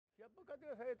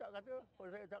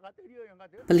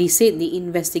Police said the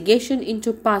investigation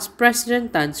into past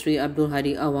President Tan Sri Abdul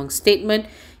Hadi Awang's statement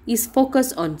is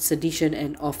focused on sedition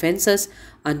and offences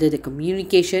under the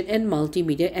Communication and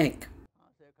Multimedia Act.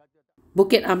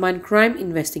 Bukit Aman Crime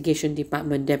Investigation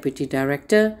Department Deputy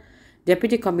Director,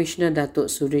 Deputy Commissioner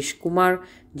Datuk Suresh Kumar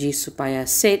G Suppiah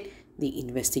said the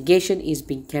investigation is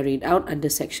being carried out under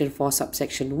Section 4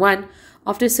 Subsection 1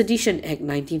 of the Sedition Act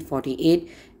 1948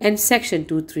 and Section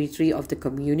 233 of the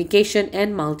Communication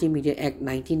and Multimedia Act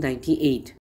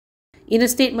 1998. In a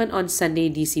statement on Sunday,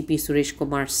 DCP Suresh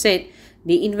Kumar said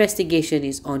the investigation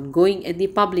is ongoing and the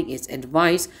public is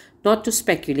advised not to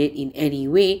speculate in any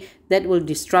way that will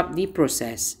disrupt the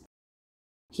process.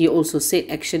 He also said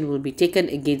action will be taken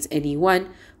against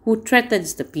anyone who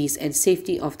threatens the peace and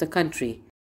safety of the country.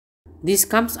 This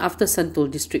comes after Sentul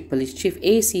District Police Chief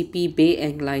ACP Bay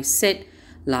Eng Lai said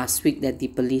last week that the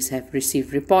police have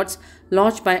received reports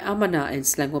lodged by Amanah and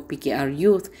Selangor PKR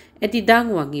youth at the Dang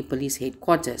Wangi Police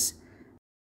Headquarters.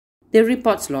 The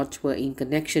reports lodged were in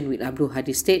connection with Abdul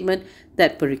Hadi's statement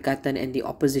that Perikatan and the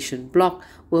opposition bloc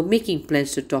were making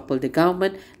plans to topple the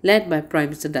government led by Prime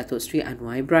Minister Datuk Sri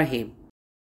Anwar Ibrahim.